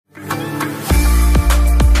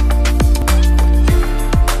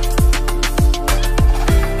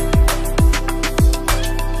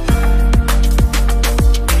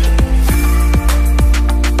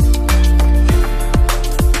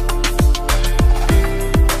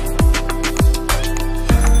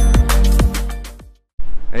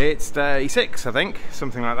It's day 6, I think,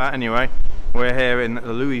 something like that. Anyway, we're here in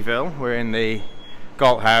Louisville. We're in the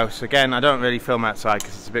Galt House. Again, I don't really film outside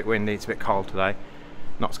because it's a bit windy, it's a bit cold today.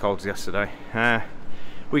 Not as cold as yesterday.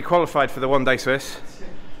 We qualified for the one-day Swiss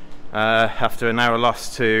after an hour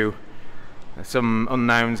loss to some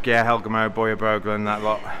unknowns, Geir Helgemo, Boya Brogler and that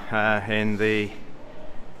lot in the...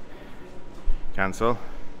 Cancel.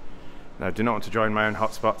 No, do not want to join my own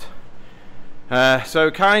hotspot.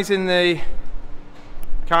 So Kai's in the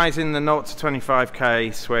 0 to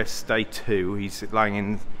 25k Swiss day 2. He's lying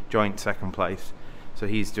in joint second place, so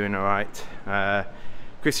he's doing alright.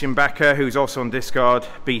 Christian Bakker, who's also on Discord,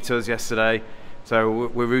 beat us yesterday, so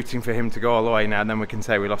we're rooting for him to go all the way now, and then we can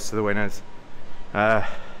say we lost to the winners.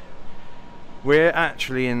 We're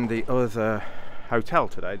actually in the other hotel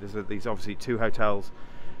today. There's obviously 2 hotels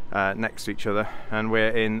next to each other, and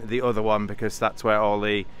we're in the other one because that's where all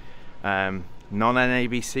the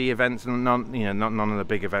non-NABC events and none of the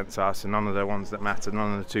big events are, so none of the ones that matter,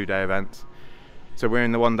 none of the 2-day events. So we're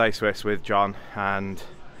in the one-day Swiss with John and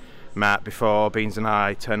Matt before Beans and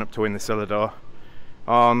I turn up to win the Sillador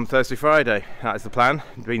on Thursday, Friday. That is the plan.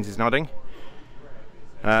 Beans is nodding.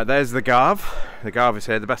 There's the Garv. The Garv is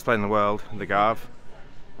here, the best player in the world, the Garv.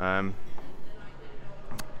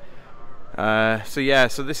 So yeah,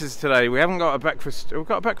 so this is today. We haven't got a breakfast. We've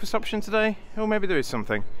got a breakfast option today. Oh, maybe there is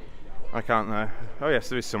something. I can't know. Oh yes,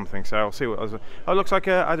 there is something. So I'll see what. Oh, it looks like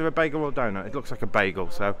either a bagel or a donut. It looks like a bagel.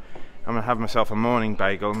 So I'm gonna have myself a morning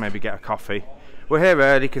bagel and maybe get a coffee. We're here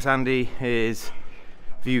early because Andy is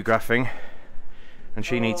view graphing, and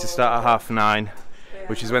she needs to start at 9:30,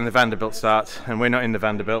 which is when the Vanderbilt starts, and we're not in the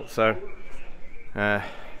Vanderbilt. So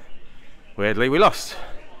weirdly, we lost.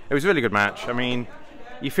 It was a really good match. I mean,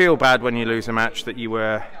 you feel bad when you lose a match that you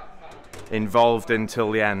were involved in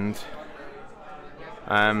till the end.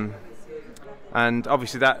 And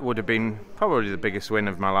obviously that would have been probably the biggest win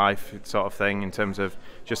of my life, sort of thing, in terms of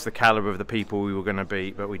just the calibre of the people we were going to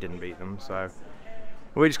beat, but we didn't beat them. So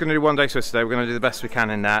we're just going to do one-day Swiss today. We're going to do the best we can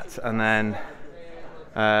in that, and then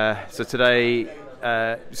so today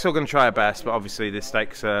still going to try our best, but obviously the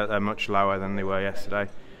stakes are much lower than they were yesterday.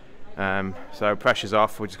 So pressure's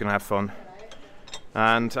off. We're just going to have fun.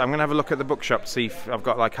 And I'm going to have a look at the bookshop to see if I've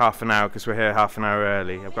got like half an hour, because we're here half an hour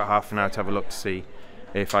early. I've got half an hour to have a look to see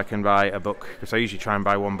if I can buy a book, because I usually try and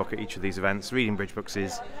buy one book at each of these events. Reading bridge books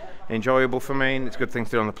is enjoyable for me, and it's a good thing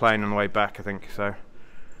to do on the plane on the way back, I think. So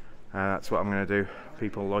that's what I'm going to do.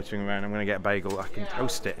 People loitering around, I'm going to get a bagel. I can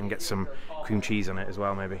toast it and get some cream cheese on it as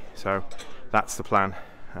well, maybe. So that's the plan.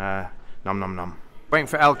 Nom nom nom. Waiting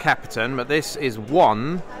for El Capitan, but this is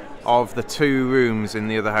one of the 2 rooms in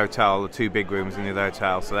the other hotel, the 2 big rooms in the other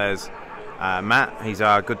hotel. So there's Matt, he's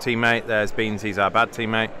our good teammate. There's Beans, he's our bad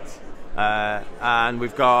teammate. And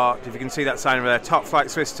we've got, if you can see that sign over there, top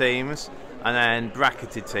flight Swiss teams and then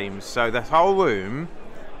bracketed teams. So the whole room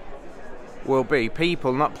will be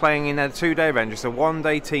people not playing in a 2-day event, just a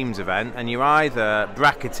 1-day teams event, and you're either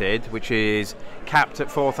bracketed, which is capped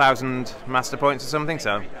at 4,000 master points or something,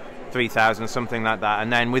 so 3,000 or something like that,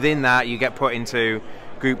 and then within that you get put into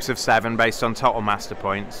groups of 7 based on total master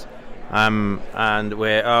points. And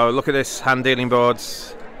we're, oh look at this, hand dealing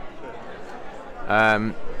boards.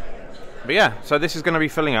 But yeah, so this is going to be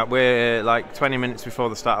filling up. We're like 20 minutes before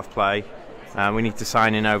the start of play. We need to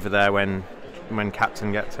sign in over there when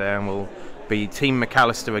Captain gets here, and we'll be Team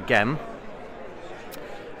McAllister again.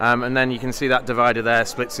 And then you can see that divider there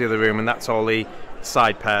splits the other room, and that's all the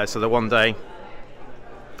side pairs. So the 1-day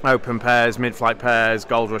open pairs, mid-flight pairs,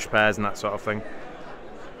 gold rush pairs, and that sort of thing.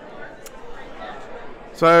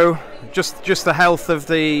 So just the health of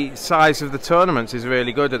the size of the tournaments is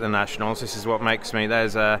really good at the Nationals. This is what makes me.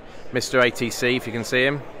 There's Mr. ATC, if you can see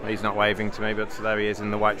him. He's not waving to me, but there he is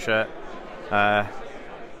in the white shirt. So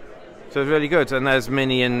it's really good. And there's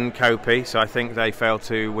Minnie and Kopi. So I think they failed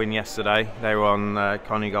to win yesterday. They were on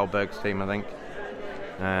Connie Goldberg's team, I think.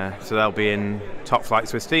 So they'll be in top flight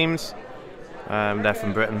Swiss teams. They're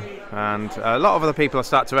from Britain. And a lot of other people I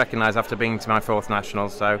start to recognise after being to my 4th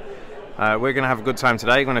Nationals. So we're going to have a good time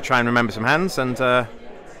today. We're going to try and remember some hands, and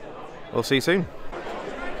we'll see you soon.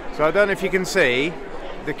 So I don't know if you can see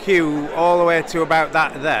the queue all the way to about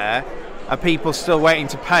that there are people still waiting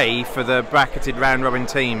to pay for the bracketed round robin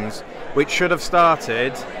teams, which should have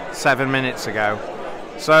started 7 minutes ago.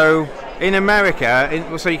 So in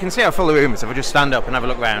America, so you can see how full the room is if I just stand up and have a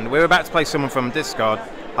look around. We're about to play someone from Discord,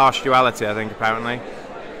 Harsh Duality I think apparently.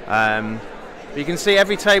 But you can see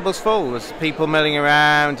every table's full. There's people milling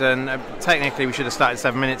around, and technically we should have started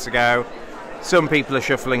 7 minutes ago. Some people are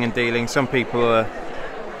shuffling and dealing, some people are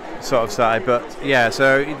sort of started, but yeah,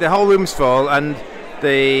 so the whole room's full, and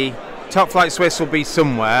the top flight Swiss will be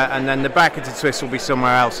somewhere, and then the bracketed Swiss will be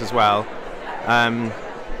somewhere else as well.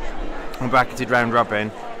 A bracketed round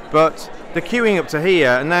robin. But the queuing up to here,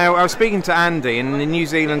 and now I was speaking to Andy, and in New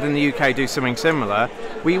Zealand and the UK do something similar.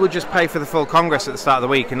 We would just pay for the full Congress at the start of the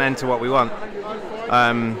week and enter what we want.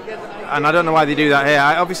 And I don't know why they do that here.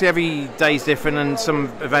 Obviously every day's different and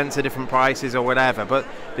some events are different prices or whatever, but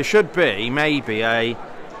there should be maybe a,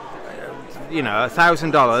 you know,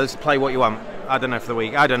 $1,000, play what you want. I don't know for the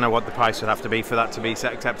week. I don't know what the price would have to be for that to be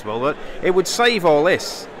acceptable, but it would save all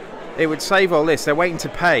this. It would save all this. They're waiting to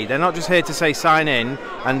pay. They're not just here to say sign in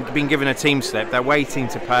and being given a team slip. They're waiting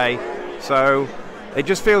to pay. So it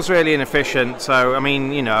just feels really inefficient. So, I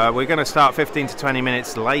mean, you know, we're going to start 15 to 20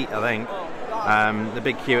 minutes late, I think. The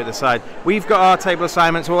big queue at the side. We've got our table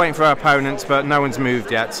assignments. We're waiting for our opponents, but no one's moved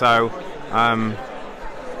yet. So,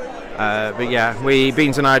 but yeah,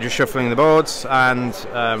 Beans and I are just shuffling the boards, and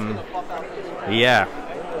yeah,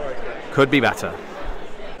 could be better.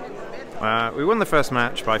 We won the first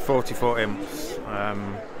match by 44 imps.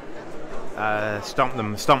 Stomped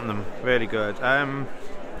them, really good.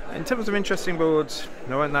 In terms of interesting boards,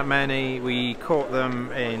 there weren't that many. We caught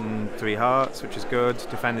them in 3 hearts, which is good.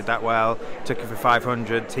 Defended that well. Took it for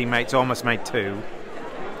 500. Teammates almost made 2.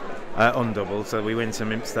 Undoubled, so we win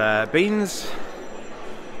some imps there. Beans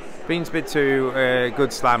bid to a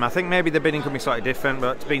good slam. I think maybe the bidding could be slightly different,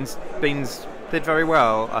 but Beans did very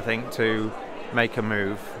well, I think, to make a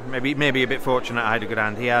move. Maybe a bit fortunate. I had a good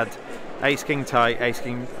hand. He had Ace King tight, Ace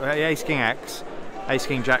King X, Ace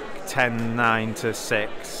King Jack 10 9 to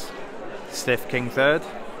 6, stiff King third.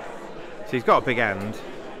 So he's got a big hand,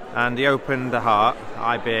 and he opened the heart.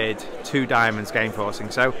 I bid 2 diamonds, game forcing.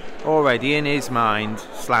 So already in his mind,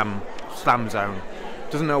 slam zone.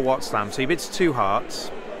 Doesn't know what slam. So he bids 2 hearts,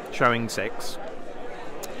 showing 6.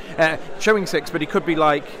 Showing 6, but he could be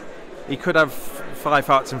like, he could have 5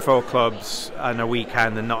 hearts and 4 clubs and a weak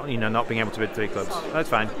hand, and not being able to bid 3 clubs. That's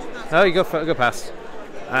fine. Oh, you go past.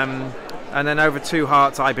 And then over 2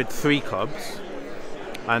 hearts, I bid 3 clubs,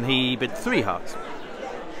 and he bid 3 hearts.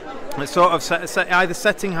 It's sort of either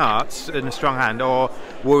setting hearts in a strong hand, or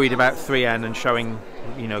worried about 3N and showing,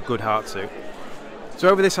 you know, good heart suit. So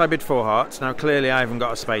over this, I bid 4 hearts. Now clearly, I haven't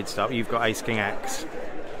got a spade stop. You've got Ace King X,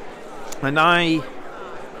 and I'm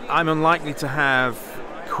unlikely to have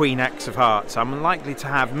Queen X of hearts. I'm unlikely to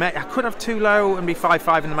have. I could have 2 low and be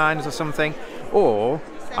 5-5 in the minors or something, or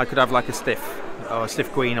I could have like a stiff, or a stiff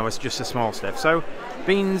queen, or just a small stiff. So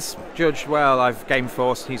Beans judged well. I've game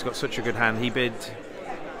forced. He's got such a good hand. He bid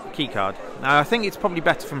key card. Now I think it's probably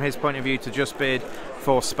better from his point of view to just bid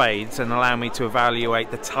 4 spades and allow me to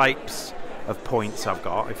evaluate the types of points I've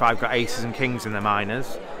got. If I've got aces and kings in the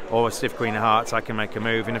minors, or a stiff queen of hearts, I can make a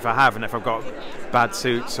move. And if I haven't, if I've got bad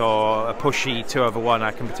suits or a pushy 2/1,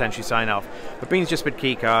 I can potentially sign off. But Beans just bid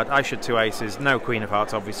key card. I should 2 aces, no queen of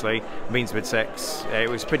hearts, obviously. Beans bid 6. It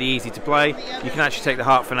was pretty easy to play. You can actually take the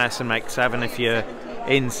heart finesse and make 7 if you're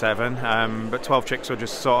in 7. But 12 tricks will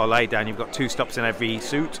just sort of lay down. You've got 2 stops in every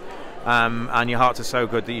suit. And your hearts are so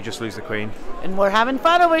good that you just lose the queen. And we're having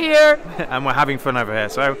fun over here. And we're having fun over here.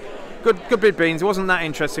 So good bid, Beans. It wasn't that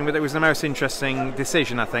interesting, but it was the most interesting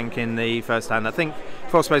decision, I think, in the first hand. I think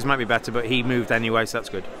 4 spades might be better, but he moved anyway, so that's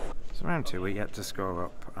good. So round 2, we get to score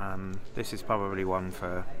up. This is probably one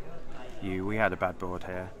for you. We had a bad board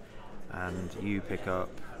here, and you pick up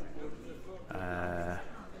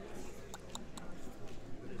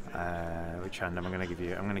which hand am I going to give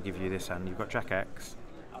you? I'm going to give you this hand. You've got Jack X,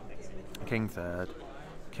 King third,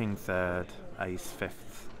 Ace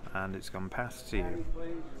 5th, and it's gone past to you.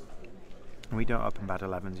 We don't open bad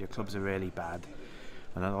 11s. Your clubs are really bad,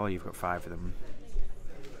 and all you've got 5 of them.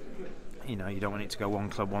 You know, you don't want it to go 1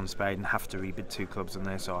 club, 1 spade, and have to rebid 2 clubs on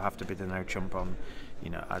this, or have to bid a no chump on. You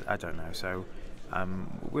know, I don't know. So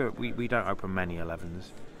we don't open many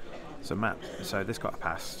 11s. So this got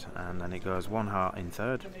passed, and then it goes 1 heart in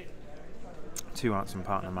third, 2 hearts and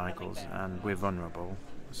partner Michael's, and we're vulnerable.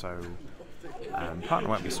 So partner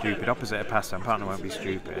won't be stupid. Opposite a pass down, partner won't be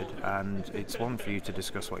stupid, and it's one for you to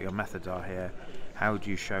discuss what your methods are here. How do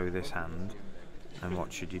you show this hand, and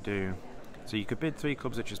what should you do? So you could bid 3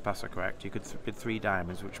 clubs which is pass or correct. You could bid 3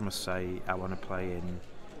 diamonds, which must say I want to play in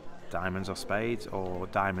diamonds or spades, or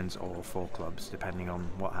diamonds or 4 clubs, depending on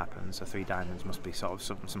what happens. So 3 diamonds must be sort of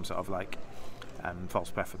some sort of like false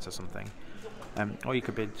preference or something. Or you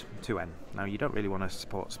could bid 2N. Now you don't really want to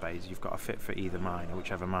support spades. You've got a fit for either minor,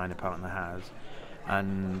 whichever minor partner has,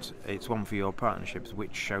 and it's one for your partnerships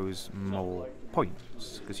which shows more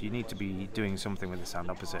points, because you need to be doing something with this hand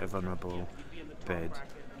opposite a vulnerable bid.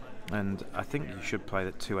 And I think you should play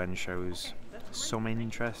that 2N shows some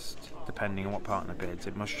interest depending on what partner bids.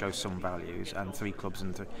 It must show some values, and 3 clubs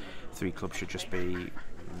and 3 clubs should just be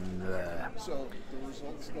there.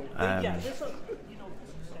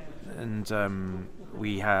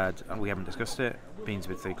 We haven't discussed it. Beans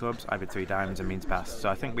bid 3 clubs, I bid 3 diamonds, and Beans passed. So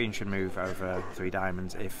I think Beans should move over 3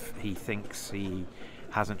 diamonds if he thinks he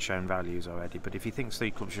hasn't shown values already. But if he thinks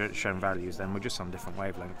 3 clubs shown values, then we're just on different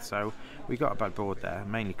wavelengths. So we got a bad board there,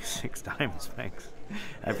 mainly because 6 diamonds makes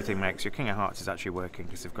everything makes. Your King of Hearts is actually working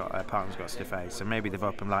because they've got partner's got a stiff ace, so maybe they've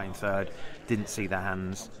opened light in 3rd, didn't see their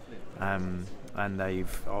hands, and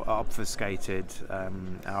they've obfuscated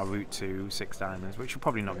our route to 6 diamonds, which we're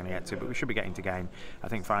probably not going to get to, but we should be getting to game. I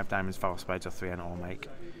think 5 diamonds, 4 spades, or 3 and all make.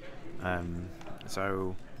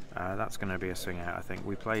 That's going to be a swing out. I think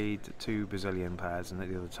we played 2 Brazilian pairs, and at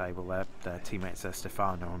the other table their teammates are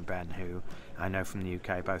Stefano and Ben, who I know from the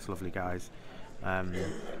UK, both lovely guys.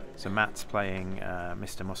 So Matt's playing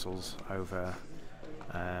Mr. Muscles over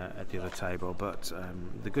at the other table, but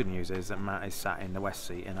the good news is that Matt is sat in the West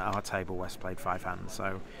seat, and at our table West played 5 hands,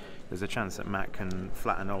 so there's a chance that Matt can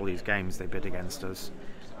flatten all these games they bid against us.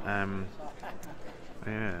 Yeah,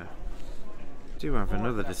 do have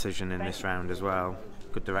another decision in this round as well.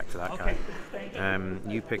 Good director, that guy.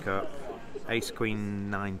 You pick up Ace Queen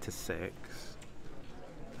 9 to 6,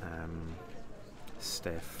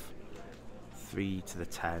 stiff, 3 to the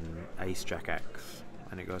 10, Ace Jack X,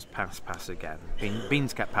 and it goes pass again.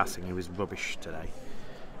 Beans kept passing, he was rubbish today.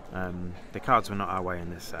 The cards were not our way in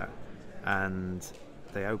this set, and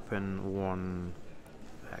they open 1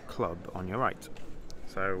 club on your right.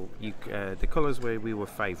 So the colours where we were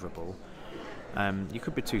favourable. You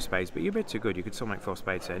could bid 2 spades, but you bid too good. You could still make 4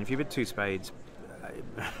 spades here. And if you bid 2 spades,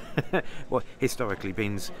 well, historically,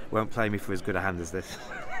 Beans won't play me for as good a hand as this.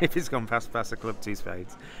 If it's gone past a club 2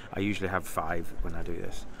 spades, I usually have 5 when I do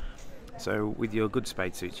this. So with your good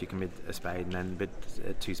spade suits, you can bid a spade and then bid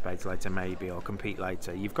 2 spades later, maybe, or compete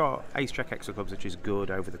later. You've got Ace Jack X of clubs, which is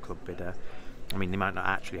good over the club bidder. I mean, they might not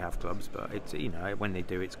actually have clubs, but it's, you know, when they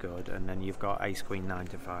do, it's good. And then you've got Ace Queen 9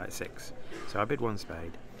 to 6. So I bid 1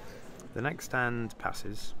 spade. The next hand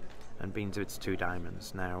passes, and Beans bids 2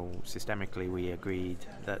 diamonds. Now, systemically, we agreed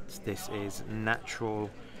that this is natural,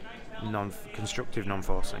 constructive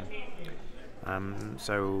non-forcing.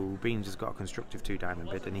 So Beans has got a constructive 2 diamond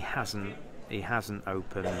bid, and he hasn't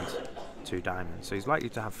opened 2 diamonds. So he's likely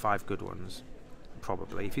to have 5 good ones,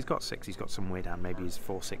 probably. If he's got 6, he's got some weird hand. Maybe he's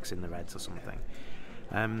 4-6 in the reds or something.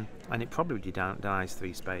 And it probably denies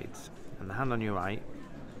 3 spades. And the hand on your right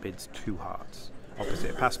bids 2 hearts.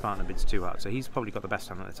 Opposite, a past partner bids 2 hearts, so he's probably got the best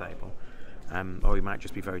hand at the table, or he might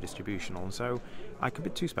just be very distributional. And so I could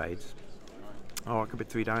bid 2 spades, or I could bid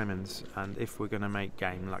 3 diamonds. And if we're going to make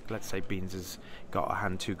game, like let's say Beans has got a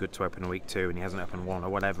hand too good to open a week 2 and he hasn't opened 1, or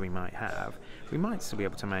whatever he might have, we might still be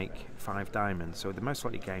able to make 5 diamonds. So the most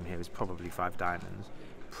likely game here is probably 5 diamonds,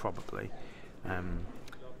 probably.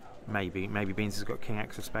 Maybe Beans has got King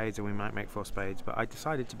X of spades, and we might make 4 spades, but I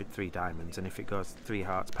decided to bid 3 diamonds, and if it goes 3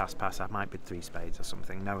 hearts, pass, I might bid 3 spades or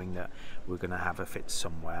something, knowing that we're going to have a fit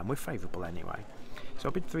somewhere, and we're favourable anyway. So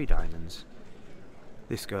I bid 3 diamonds.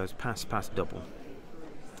 This goes pass, double.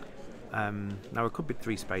 Now I could bid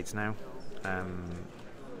 3 spades now,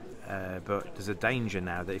 but there's a danger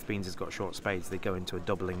now that if Beans has got short spades, they go into a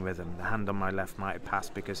doubling rhythm. The hand on my left might have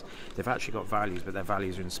passed because they've actually got values, but their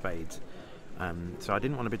values are in spades. So I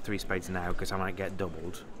didn't want to bid 3 spades now because I might get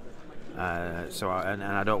doubled. And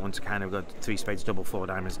I don't want to kind of go 3 spades double, 4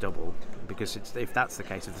 diamonds double, because if that's the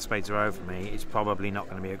case, if the spades are over me, it's probably not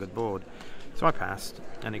going to be a good board. So I passed,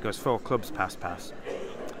 and it goes 4 clubs, pass.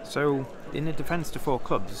 So in the defence to 4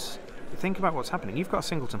 clubs, think about what's happening. You've got a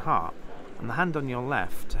singleton heart, and the hand on your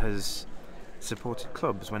left has supported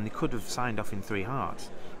clubs when they could have signed off in 3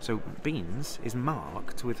 hearts. So Beans is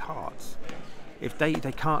marked with hearts. If they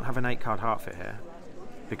can't have an 8-card heart fit here,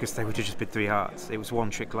 because they would have just bid 3 hearts. It was 1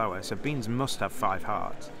 trick lower, so Beans must have 5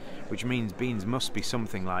 hearts, which means Beans must be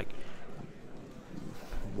something like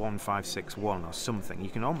 1-5-6-1 or something. You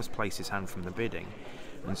can almost place his hand from the bidding.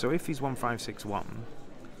 And so if he's 1-5-6-1,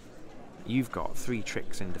 you've got 3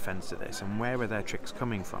 tricks in defence to this, and where are their tricks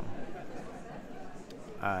coming from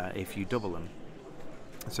if you double them?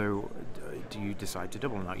 So do you decide to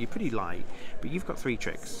double them? Now, you're pretty light, but you've got 3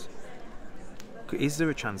 tricks. Is there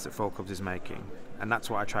a chance that 4 clubs is making? And that's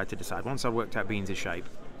what I tried to decide. Once I worked out Beans' shape,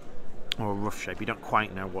 or a rough shape, you don't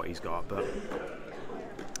quite know what he's got, but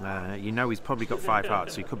you know he's probably got 5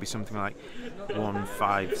 hearts, so he could be something like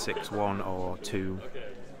 1-5-6-1 or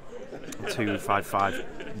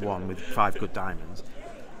 2-5-5-1 with 5 good diamonds.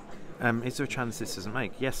 Is there a chance this doesn't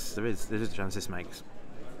make? Yes, there is. There is a chance this makes.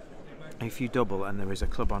 If you double and there is a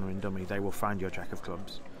club honour in dummy, they will find your jack of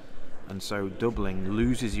clubs. and so doubling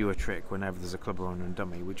loses you a trick whenever there's a club owner and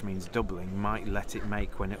dummy, which means doubling might let it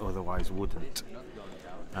make when it otherwise wouldn't.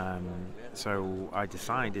 So I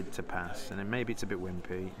decided to pass, and then maybe it's a bit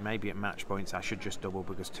wimpy, maybe at match points I should just double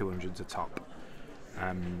because 200's a top.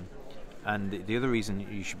 And the other reason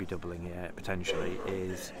you should be doubling here potentially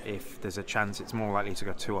is if there's a chance it's more likely to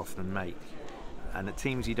go 2 off than make, and at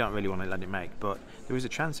teams you don't really want to let it make, but there is a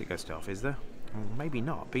chance it goes 2 off, is there? Well, maybe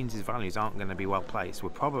not. Beans' values aren't going to be well placed. We're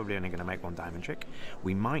probably only going to make 1 diamond trick.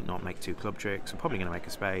 We might not make 2 club tricks. We're probably going to make a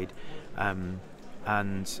spade, and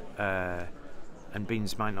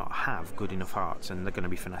Beans might not have good enough hearts, and they're going to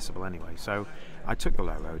be finessable anyway. So I took the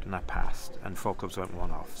low road and I passed, and 4 clubs went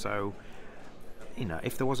 1 off. So, you know,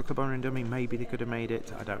 if there was a club owner and dummy, maybe they could have made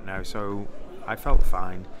it. I don't know. So I felt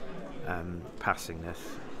fine passing this,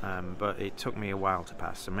 but it took me a while to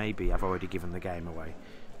pass. So maybe I've already given the game away.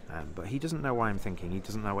 But he doesn't know why I'm thinking. He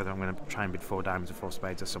doesn't know whether I'm going to try and bid 4 diamonds or 4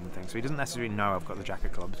 spades or something. So he doesn't necessarily know I've got the jack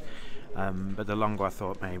of clubs. But the longer I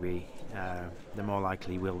thought, maybe the more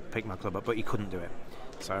likely we'll pick my club up. But he couldn't do it.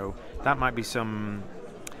 So that might be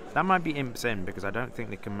imps in, because I don't think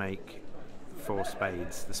they can make 4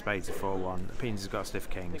 spades. The spades are 4-1. The Peens has got a stiff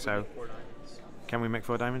king. So can we make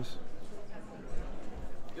 4 diamonds?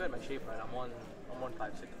 You had my shape right. I'm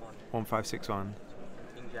 1561. 1561.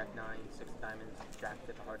 King Jack 9, 6 diamonds, Jack 5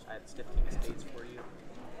 of hearts. I had stiff king of spades for you.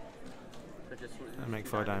 So just I make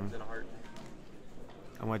 4 diamonds. And a heart.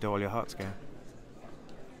 And where do all your hearts go?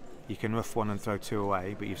 You can rough 1 and throw 2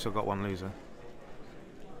 away, but you've still got 1 loser.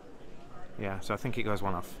 Yeah, so I think it goes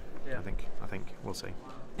 1 off. Yeah. I think we'll see.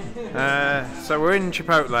 So we're in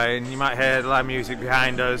Chipotle, and you might hear the loud music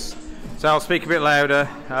behind us. So I'll speak a bit louder.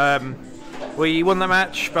 We won the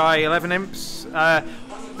match by 11 imps.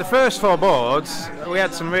 The first 4 boards, we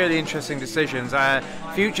had some really interesting decisions.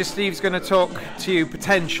 Future Steve's going to talk to you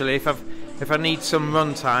potentially if I need some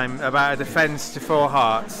run time about a defence to 4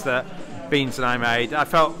 hearts that Beans and I made. I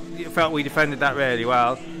felt we defended that really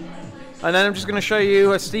well. And then I'm just going to show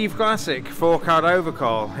you a Steve classic 4-card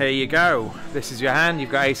overcall. Here you go. This is your hand.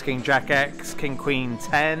 You've got Ace King Jack X, King Queen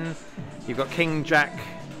 10. You've got King Jack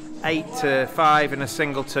 8 to 5 in a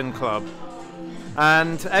singleton club.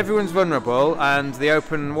 And everyone's vulnerable, and they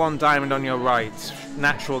open 1 diamond on your right,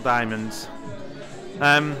 natural diamonds.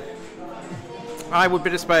 I would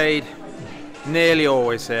bid a spade nearly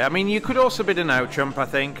always here. I mean, you could also bid a no trump, I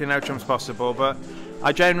think. A no trump's possible, but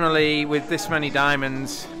I generally, with this many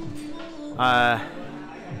diamonds,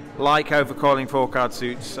 like overcalling 4-card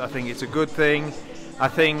suits. I think it's a good thing. I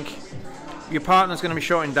think your partner's going to be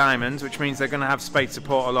short in diamonds, which means they're going to have spade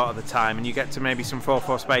support a lot of the time, and you get to maybe some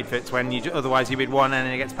 4-4 spade fits when otherwise you bid 1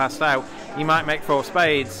 and it gets passed out. You might make 4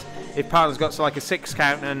 spades. If partner's got like a 6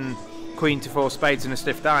 count and queen to 4 spades and a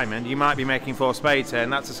stiff diamond, you might be making 4 spades here,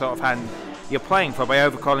 and that's the sort of hand you're playing for by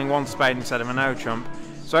overcalling 1 spade instead of a no trump.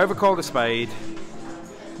 So overcall the spade,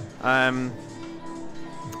 and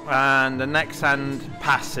the next hand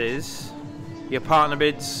passes. Your partner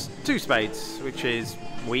bids 2 spades, which is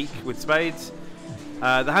weak with spades.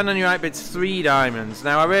 The hand on your right bids 3 diamonds.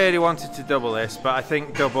 Now I really wanted to double this, but I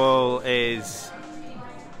think double is,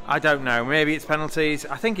 I don't know, maybe it's penalties.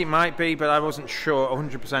 I think it might be, but I wasn't sure,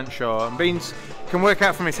 100% sure. And Beans can work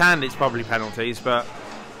out from his hand it's probably penalties, but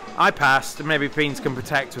I passed, and maybe Beans can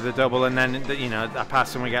protect with a double, and then, you know, I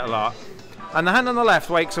pass and we get a lot. And the hand on the left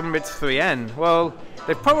wakes up and bids 3N. Well,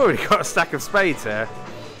 they've probably got a stack of spades here.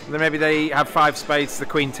 Then maybe they have 5 spades to the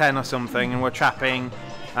Queen 10 or something, and we're trapping.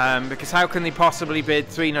 Because how can they possibly bid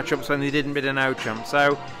 3 no trumps when they didn't bid a no trump?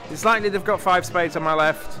 So it's likely they've got 5 spades on my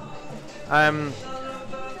left.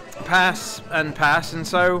 Pass and pass. And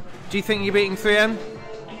so, do you think you're beating 3N?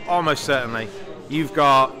 Almost certainly. You've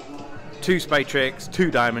got 2 spade tricks,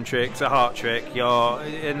 2 diamond tricks, a heart trick.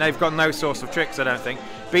 And they've got no source of tricks, I don't think.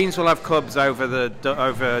 Beans will have clubs over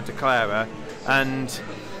declarer, and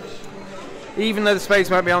even though the spades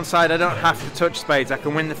won't be onside, I don't have to touch spades. I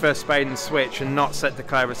can win the first spade and switch and not set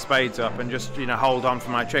declarer spades up and just, you know, hold on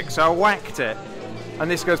for my trick. So I whacked it, and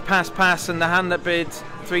this goes pass, pass, and the hand that bids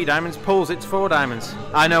 3 diamonds pulls it to 4 diamonds.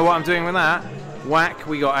 I know what I'm doing with that. Whack,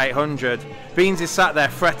 we got 800. Beans is sat there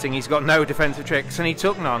fretting, he's got no defensive tricks, and he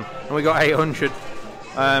took none, and we got 800.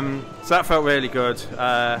 So that felt really good.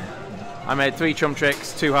 I made 3 trump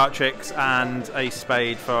tricks, 2 heart tricks, and a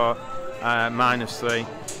spade for -3.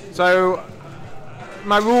 So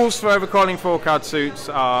my rules for overcalling 4-card suits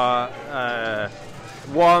are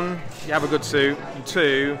 1, you have a good suit, and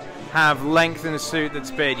 2, have length in the suit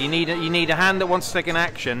that's bid. You need a hand that wants to take an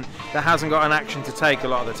action that hasn't got an action to take a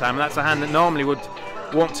lot of the time. And that's a hand that normally would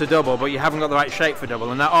want to double, but you haven't got the right shape for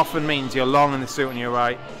double, and that often means you're long in the suit on your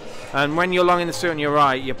right. And when you're long in the suit on your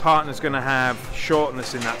right, your partner's going to have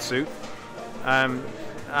shortness in that suit.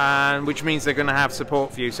 and which means they're going to have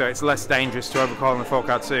support for you, so it's less dangerous to overcall in a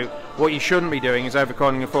 4-card suit. What you shouldn't be doing is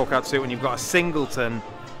overcalling a 4-card suit when you've got a singleton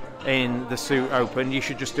in the suit open. You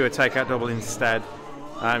should just do a takeout double instead.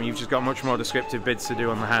 You've just got much more descriptive bids to do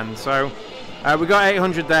on the hand. So we got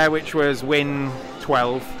 800 there, which was win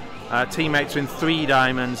 12. Teammates win 3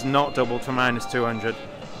 diamonds, not doubled for minus 200.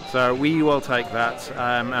 So we will take that,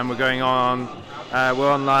 and we're going on.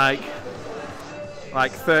 We're on like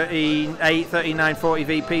 38, 39, 40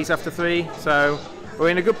 VPs after 3. So we're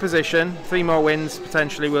in a good position. 3 more wins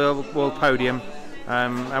potentially. We'll podium,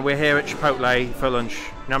 and we're here at Chipotle for lunch.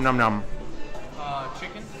 Nom nom nom.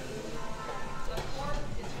 Chicken?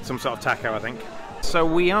 Some sort of taco, I think. So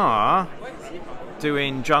we are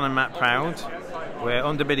doing John and Matt proud. We're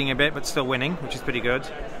underbidding a bit, but still winning, which is pretty good.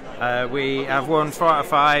 We have won 4 out of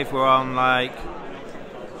 5. We're on like,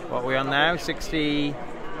 what are we on now? 68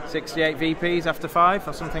 VPs after 5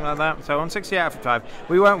 or something like that. So on 68 after 5.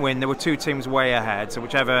 We won't win. There were 2 teams way ahead. So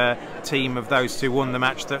whichever team of those 2 won the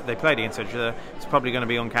match that they played against each other, it's probably going to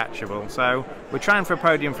be uncatchable. So we're trying for a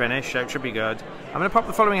podium finish, so it should be good. I'm going to pop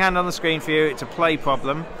the following hand on the screen for you. It's a play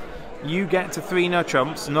problem. You get to 3 no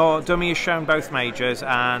trumps. No dummy has shown both majors,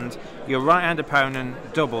 and your right-hand opponent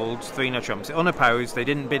doubled 3 no trumps. Unopposed, they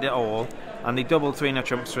didn't bid at all, and they doubled 3 no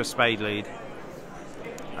trumps for a spade lead.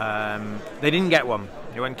 They didn't get one.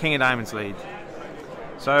 They went king of diamonds lead.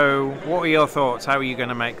 So, what are your thoughts? How are you going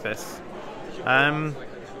to make this?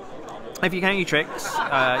 If you count your tricks,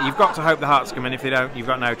 you've got to hope the hearts come in. If they don't, you've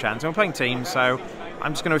got no chance. And we're playing teams, so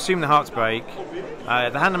I'm just going to assume the hearts break.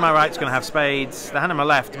 The hand on my right is going to have spades. The hand on my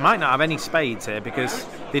left might not have any spades here because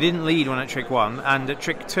they didn't lead one at trick 1, and at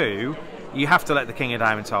trick 2 you have to let the king of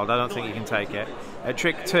diamonds hold. I don't think you can take it. At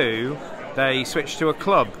trick 2 they switched to a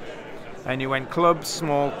club, and you went club,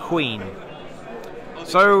 small, queen.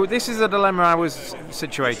 So this is a dilemma I was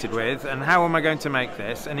situated with, and how am I going to make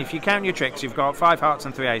this? And if you count your tricks, you've got 5 hearts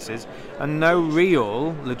and 3 aces, and no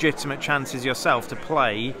real legitimate chances yourself to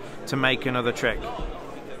play to make another trick.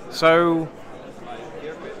 So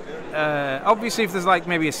obviously, if there's like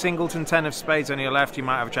maybe a singleton 10 of spades on your left, you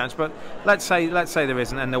might have a chance. But let's say there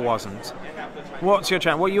isn't, and there wasn't. What's your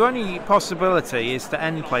chance? Well, your only possibility is to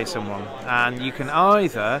end play someone, and you can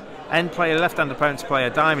either end play a left-hand opponent to play a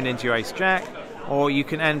diamond into your ace jack, or you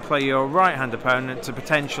can end play your right-hand opponent to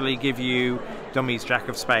potentially give you dummies jack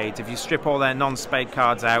of spades. If you strip all their non-spade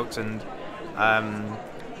cards out and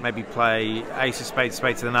maybe play ace of spades,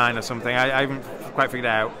 spade to the 9 or something. I haven't quite figured it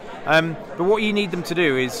out. But what you need them to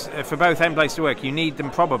do is, for both end plays to work, you need them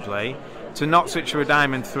probably to not switch to a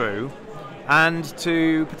diamond through, and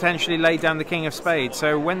to potentially lay down the king of spades.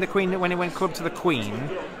 So when it went club to the queen,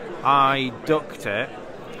 I ducked it,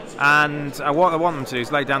 and what I want them to do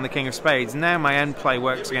is lay down the king of spades. Now my end play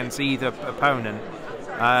works against either opponent.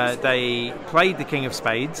 They played the king of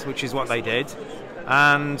spades, which is what they did,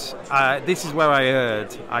 and this is where I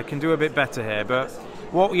erred. I can do a bit better here, but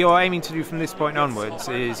what you're aiming to do from this point onwards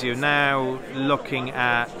is you're now looking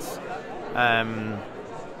at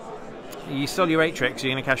you still your 8 tricks,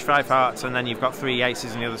 you're going to cash 5 hearts, and then you've got 3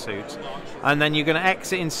 aces in the other suits, and then you're going to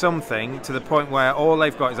exit in something to the point where all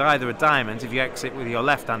they've got is either a diamond if you exit with your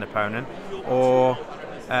left-hand opponent, or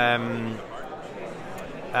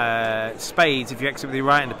spades if you exit with your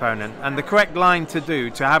right-hand opponent. And the correct line to do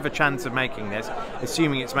to have a chance of making this,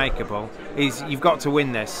 assuming it's makeable, is you've got to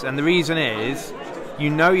win this. And the reason is, you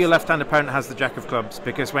know your left-hand opponent has the jack of clubs,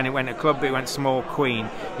 because when it went a club it went small queen,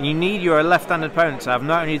 and you need your left-handed opponent to have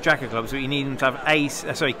not only the jack of clubs, but you need them to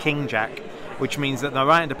have king jack, which means that the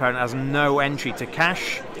right-hand opponent has no entry to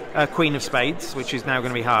cash queen of spades, which is now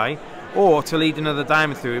going to be high, or to lead another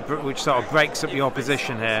diamond through, which sort of breaks up your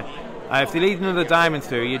position here. If they lead another diamond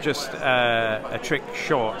through, you're just a trick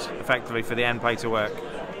short, effectively, for the end play to work.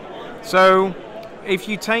 So if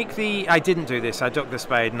you take the... I didn't do this, I ducked the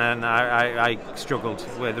spade, and then I struggled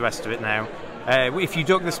with the rest of it now. If you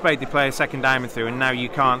duck the spade, they play a second diamond through, and now you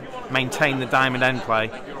can't maintain the diamond end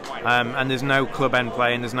play. And there's no club end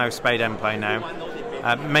play, and there's no spade end play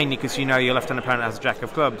now. Mainly because you know your left-hand opponent has a jack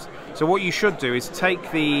of clubs. So what you should do is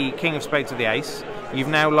take the king of spades to the ace. You've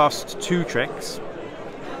now lost 2 tricks,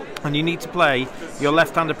 and you need to play your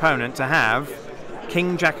left-hand opponent to have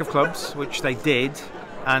king jack of clubs, which they did,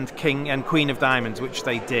 and king and queen of diamonds, which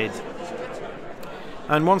they did.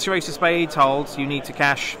 And once your ace of spades holds, you need to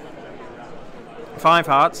cash 5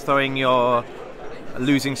 hearts, throwing your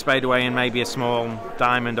losing spade away in maybe a small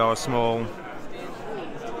diamond or a small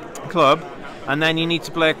club, and then you need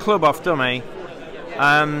to play a club off dummy.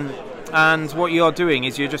 and what you're doing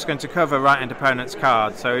is you're just going to cover right-hand opponent's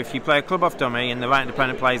card. So if you play a club off dummy and the right-hand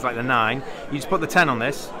opponent plays like the 9, you just put the 10 on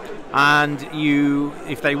this, and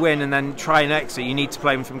if they win and then try and exit, you need to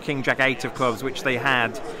play them from King Jack 8 of clubs, which they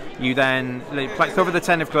had. You then cover the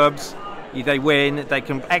 10 of clubs. They win. They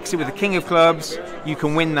can exit with the King of clubs. You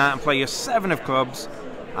can win that and play your 7 of clubs,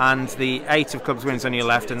 and the 8 of clubs wins on your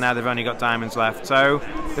left, and now they've only got diamonds left. So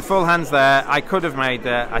the full hand's there. I could have made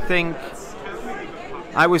that. I think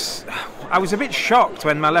I was a bit shocked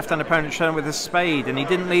when my left-hand opponent showed with a spade, and he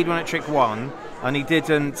didn't lead one at trick 1, and he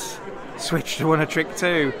didn't switch to one at trick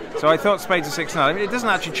 2. So I thought spades are 6-0. It doesn't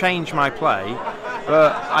actually change my play,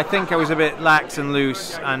 but I think I was a bit lax and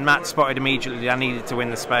loose, and Matt spotted immediately I needed to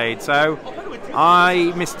win the spade. So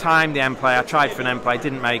I mistimed the end play. I tried for an end play,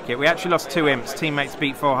 didn't make it. We actually lost 2 imps. Teammates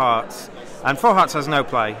beat 4 hearts. And 4 hearts has no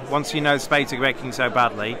play. Once you know spades are breaking so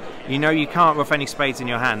badly, you know you can't rough any spades in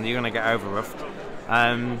your hand. You're going to get over-roughed.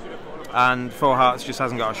 And 4 hearts just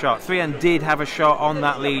hasn't got a shot. 3N did have a shot on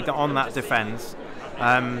that lead, on that defence.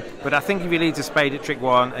 But I think if he leads a spade at trick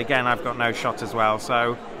 1, again, I've got no shot as well.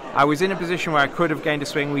 So I was in a position where I could have gained a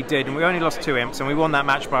swing. We did, and we only lost 2 imps, and we won that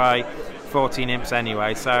match by 14 imps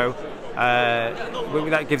anyway. So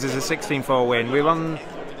that gives us a 16-4 win.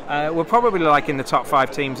 We're probably like in the top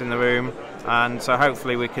 5 teams in the room, and so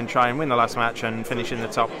hopefully we can try and win the last match and finish in the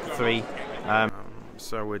top 3.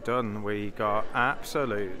 So we're done. We got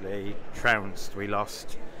absolutely trounced. We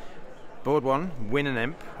lost board 1, win an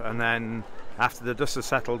imp, and then after the dust has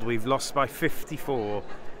settled, we've lost by 54.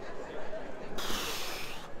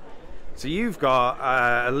 So you've got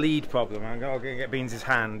a lead problem. I'm going to get Beans'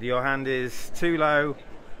 hand. Your hand is too low.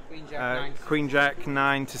 Queen Jack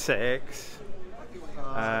 9 to 6.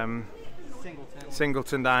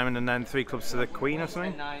 Singleton diamond, and then 3 clubs to the Queen or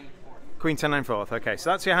something. Queen 10 9 4th. Okay, so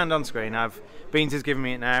that's your hand on screen. Beans has given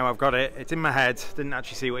me it now. I've got it. It's in my head. Didn't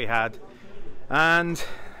actually see what he had, and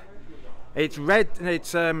it's red.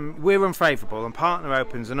 It's we're unfavourable, and partner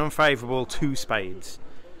opens an unfavourable 2 spades,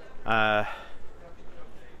 and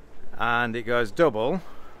it goes double.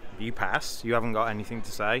 You pass. You haven't got anything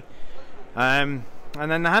to say. And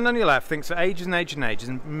then the hand on your left thinks for ages and ages and ages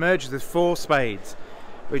and merges with 4 spades,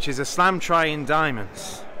 which is a slam try in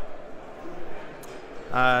diamonds.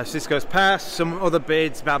 So this goes past, some other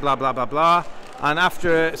bids, blah blah blah blah blah, and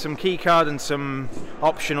after some key card and some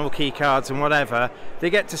optional key cards and whatever, they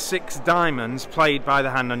get to 6 diamonds played by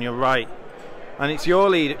the hand on your right, and it's your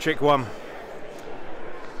lead at trick 1.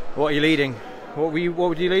 What are you leading? What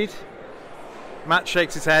would you lead? Matt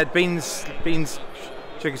shakes his head. Beans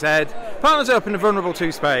shook his head. Partner's opened a vulnerable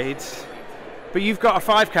 2 spades, but you've got a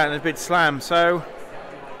 5 count and a bid slam, so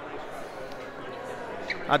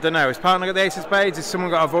I don't know. Has partner got the ace of spades? Has someone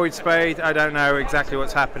got a void spade? I don't know exactly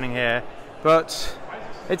what's happening here, but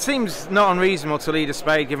it seems not unreasonable to lead a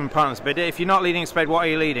spade given partner's bid. If you're not leading a spade, what are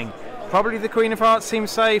you leading? Probably the Queen of Hearts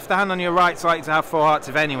seems safe. The hand on your right's likely to have 4 hearts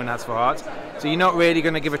if anyone has 4 hearts, so you're not really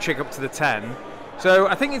going to give a trick up to the 10. So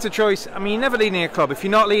I think it's a choice. I mean, you're never leading a club. If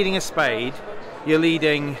you're not leading a spade, you're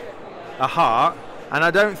leading a heart, and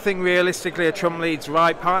I don't think realistically a trump leads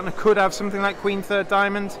right. Partner could have something like Queen 3rd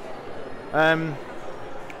diamond.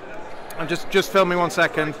 I'm just film me 1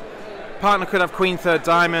 second. Partner could have Queen 3rd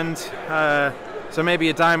diamond, so maybe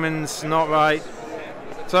a diamond's not right.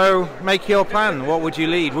 So make your plan. What would you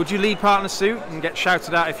lead? Would you lead partner suit and get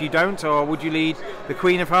shouted at if you don't, or would you lead the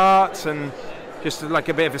Queen of Hearts and just like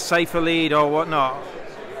a bit of a safer lead or whatnot?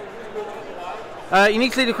 You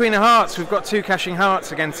need to lead the Queen of Hearts. We've got 2 cashing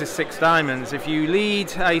hearts against his 6 diamonds. If you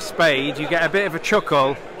lead a spade, you get a bit of a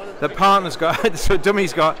chuckle that partner's got, so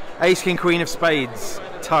dummy's got ace, king, queen of spades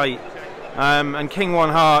tight. And king 1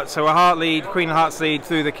 heart, so a heart lead, Queen of Hearts lead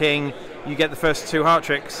through the king, you get the first 2 heart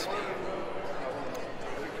tricks.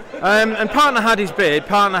 And partner had his bid.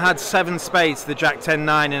 Partner had 7 spades, the Jack 10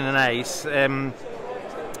 9 and an ace.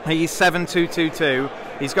 He's 7 2 2 2.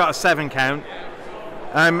 He's got a 7 count,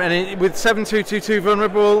 with 7 2 2 2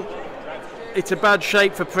 vulnerable, it's a bad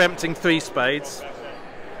shape for preempting 3 spades.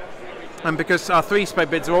 And because our 3 spade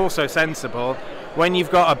bids are also sensible, when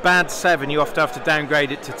you've got a bad 7, you often have to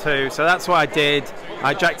downgrade it to 2. So that's what I did.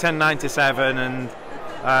 I Jack 10 9 to 7, and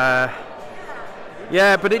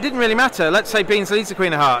yeah, but it didn't really matter. Let's say Beans leads the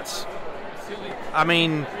Queen of Hearts. I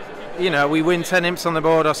mean, you know, we win 10 imps on the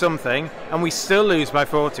board or something, and we still lose by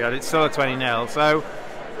 40. It's still a 20-0. So,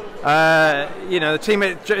 you know, the team,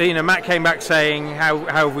 you know, Matt came back saying, how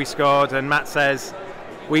have we scored? And Matt says,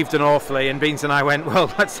 we've done awfully, and Beans and I went, well,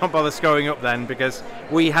 let's not bother scoring up then, because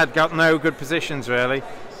we had got no good positions really.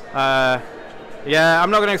 Yeah, I'm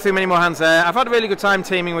not going to go through many more hands there. I've had a really good time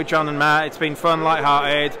teaming with John and Matt. It's been fun,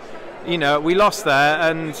 light-hearted. You know, we lost there,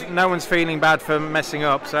 and no one's feeling bad for messing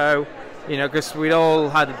up, so you know, because we'd all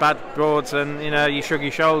had bad boards and, you know, you shrug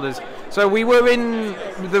your shoulders. So we were in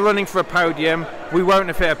the running for a podium. We won't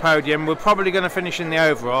have hit a podium. We're probably going to finish in the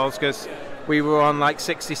overalls because we were on like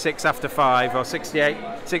 66 after 5 or 68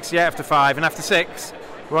 after 5, and after 6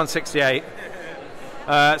 we're on 68.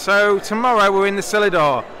 So tomorrow we're in the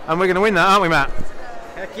Silidor and we're going to win that, aren't we, Matt?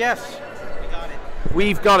 Heck yes.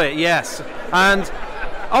 We've got it, yes. And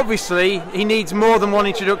obviously he needs more than one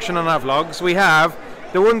introduction on our vlogs. We have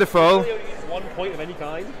the wonderful 1 point of any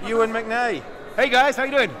kind. Ewan McNay. Hey guys, how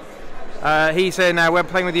you doing? He's here now. We're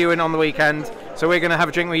playing with Ewan on the weekend, so we're going to have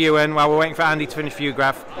a drink with Ewan while we're waiting for Andy to finish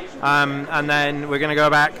Fugraph, and then we're going to go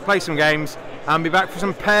back, play some games, and be back for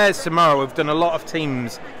some pairs tomorrow. We've done a lot of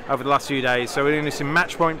teams over the last few days, so we're going to do some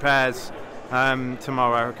match point pairs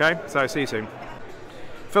tomorrow. Okay, so see you soon.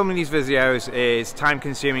 Filming these videos is time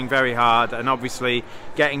consuming, very hard, and obviously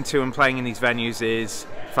getting to and playing in these venues is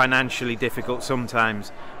financially difficult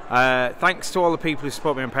sometimes. Thanks to all the people who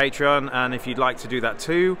support me on Patreon, and if you'd like to do that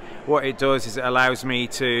too, what it does is it allows me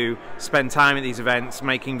to spend time at these events,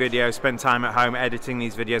 making videos, spend time at home editing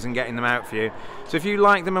these videos and getting them out for you. So if you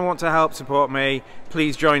like them and want to help support me,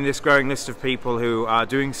 please join this growing list of people who are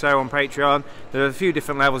doing so on Patreon. There are a few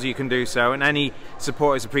different levels you can do so, and any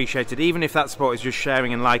support is appreciated, even if that support is just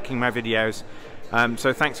sharing and liking my videos.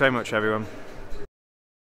 So thanks very much, everyone.